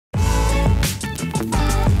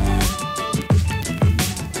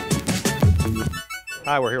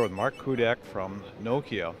Hi, we're here with Mark Cudak from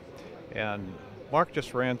Nokia, and Mark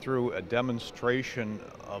just ran through a demonstration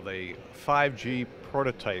of a 5G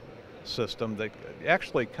prototype system that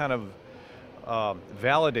actually kind of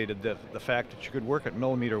validated the fact that you could work at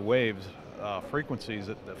millimeter waves frequencies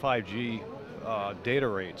at the 5G data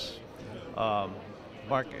rates. Um,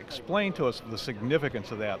 Mark, explain to us the significance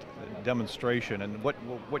of that demonstration and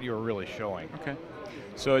what you were really showing. Okay.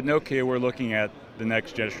 So at Nokia, we're looking at the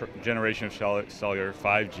next generation of cellular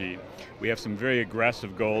 5G. We have some very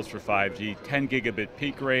aggressive goals for 5G, 10 gigabit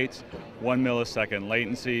peak rates, 1 millisecond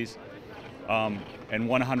latencies, and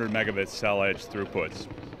 100 megabit cell edge throughputs.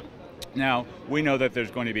 Now, we know that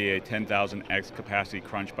there's going to be a 10,000x capacity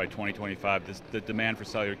crunch by 2025. The demand for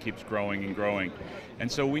cellular keeps growing and growing.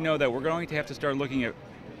 And so we know that we're going to have to start looking at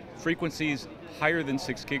frequencies higher than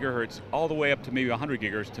 6 gigahertz all the way up to maybe 100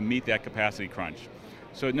 gigahertz to meet that capacity crunch.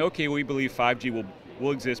 So at Nokia, we believe 5G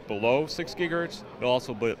will exist below 6 gigahertz. It'll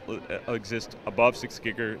also exist above 6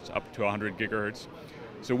 gigahertz up to 100 gigahertz.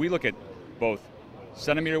 So we look at both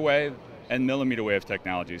centimeter wave and millimeter wave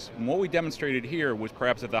technologies. And what we demonstrated here was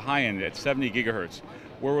perhaps at the high end at 70 gigahertz,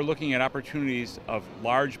 where we're looking at opportunities of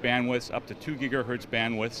large bandwidths up to 2 gigahertz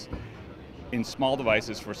bandwidths in small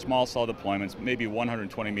devices for small cell deployments, maybe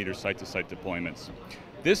 120 meter site-to-site deployments.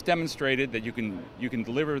 This demonstrated that you can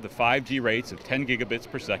deliver the 5G rates of 10 gigabits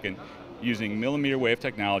per second using millimeter wave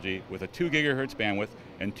technology with a 2 gigahertz bandwidth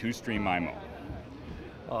and 2-stream MIMO.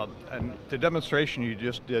 And the demonstration you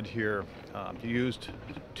just did here, you used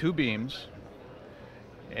two beams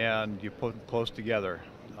and you put them close together.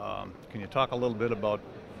 Can you talk a little bit about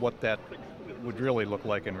what that would really look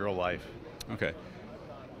like in real life? Okay.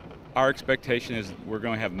 Our expectation is we're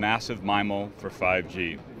going to have massive MIMO for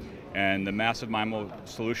 5G. And the massive MIMO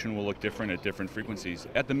solution will look different at different frequencies.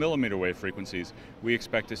 At the millimeter wave frequencies, we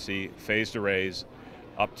expect to see phased arrays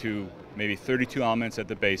up to maybe 32 elements at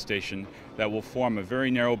the base station that will form a very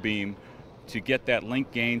narrow beam to get that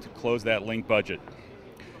link gain to close that link budget.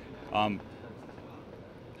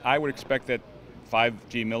 I would expect that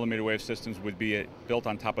 5G millimeter wave systems would be built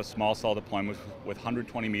on top of small cell deployments with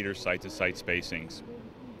 120 meter site-to-site spacings,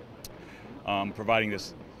 providing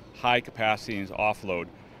this high capacity and offload.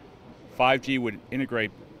 5G would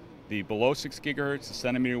integrate the below 6 gigahertz, the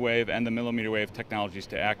centimeter wave, and the millimeter wave technologies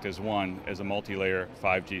to act as one, as a multi-layer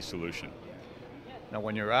 5G solution. Now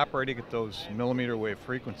when you're operating at those millimeter wave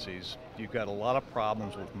frequencies, you've got a lot of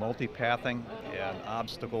problems with multipathing and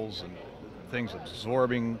obstacles and things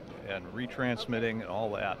absorbing and retransmitting and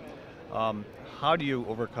all that. How do you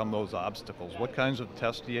overcome those obstacles? What kinds of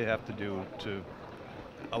tests do you have to do to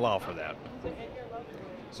allow for that?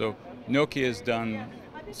 So Nokia has done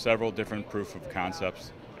several different proof of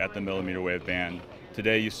concepts at the millimeter wave band.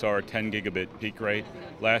 Today you saw our 10 gigabit peak rate.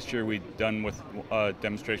 Last year we'd done with a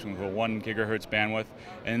demonstration with a 1 gigahertz bandwidth,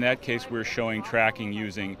 and in that case we were showing tracking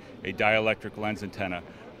using a dielectric lens antenna,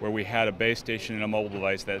 where we had a base station and a mobile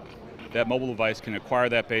device that mobile device can acquire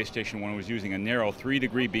that base station when it was using a narrow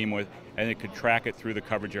 3-degree beam width, and it could track it through the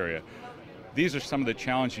coverage area. These are some of the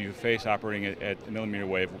challenges you face operating at millimeter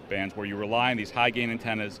wave bands, where you rely on these high gain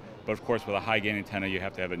antennas, but of course with a high gain antenna you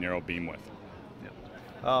have to have a narrow beam width.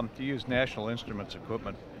 Yeah. You use National Instruments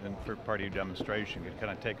equipment for part of your demonstration. Can you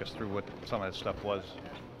kind of take us through what some of that stuff was?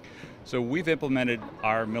 So we've implemented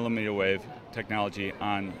our millimeter wave technology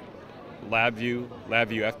on LabVIEW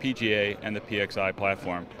FPGA, and the PXI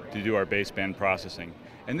platform to do our baseband processing.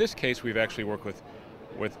 In this case, we've actually worked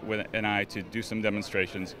with an eye to do some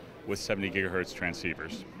demonstrations with 70 gigahertz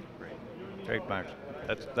transceivers. Great, Mark.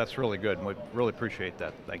 That's really good. We really appreciate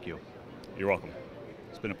that. Thank you. You're welcome.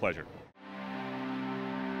 It's been a pleasure.